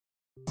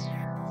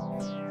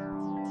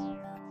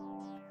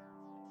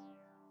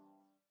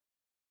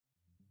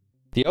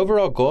The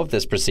overall goal of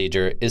this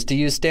procedure is to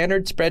use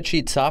standard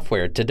spreadsheet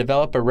software to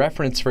develop a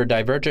reference for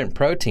divergent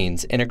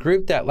proteins in a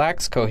group that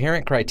lacks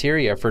coherent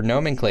criteria for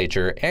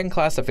nomenclature and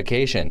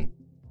classification.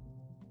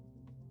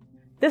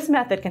 This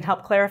method can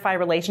help clarify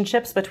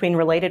relationships between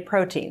related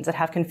proteins that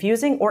have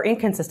confusing or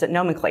inconsistent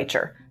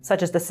nomenclature,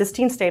 such as the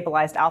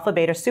cysteine-stabilized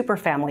alpha-beta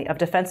superfamily of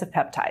defensive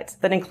peptides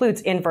that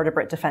includes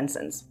invertebrate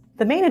defensins.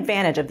 The main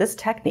advantage of this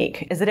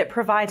technique is that it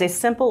provides a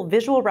simple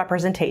visual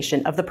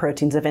representation of the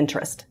proteins of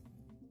interest.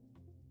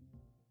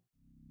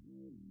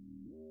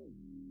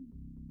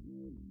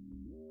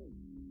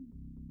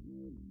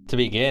 To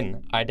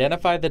begin,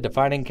 identify the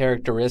defining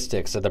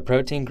characteristics of the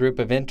protein group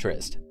of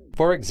interest.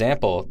 For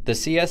example, the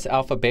CS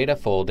alpha-beta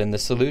fold in the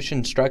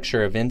solution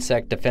structure of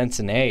insect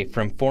defensin A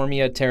from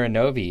Formia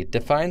terranovi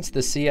defines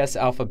the CS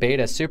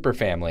alpha-beta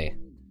superfamily.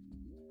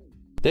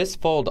 This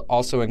fold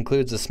also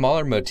includes a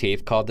smaller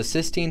motif called the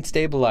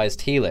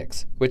cysteine-stabilized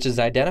helix, which is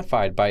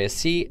identified by a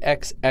CXXXC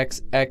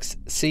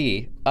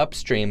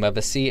upstream of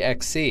a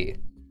CXC.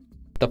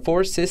 The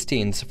 4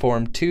 cysteines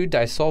form 2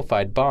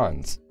 disulfide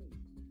bonds.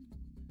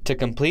 To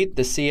complete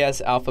the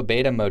CS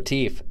alpha-beta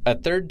motif, a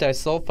third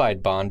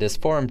disulfide bond is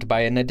formed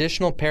by an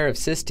additional pair of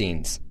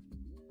cysteines.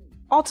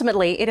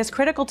 Ultimately, it is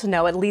critical to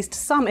know at least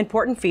some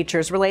important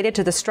features related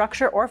to the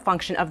structure or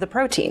function of the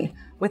protein.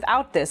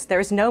 Without this, there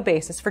is no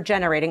basis for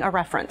generating a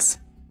reference.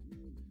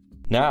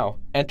 Now,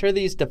 enter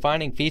these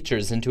defining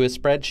features into a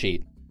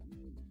spreadsheet.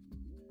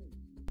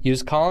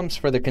 Use columns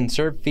for the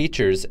conserved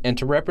features and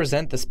to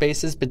represent the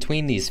spaces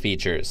between these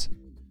features.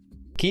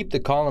 Keep the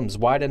columns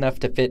wide enough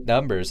to fit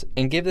numbers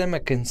and give them a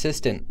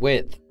consistent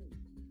width.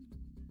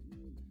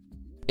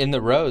 In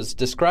the rows,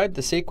 describe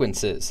the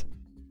sequences.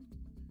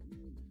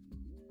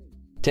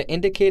 To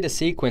indicate a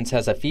sequence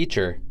has a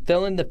feature,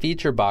 fill in the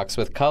feature box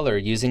with color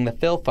using the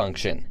fill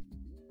function.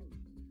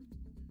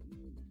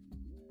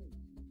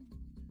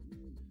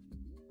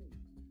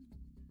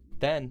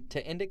 Then,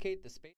 to indicate the space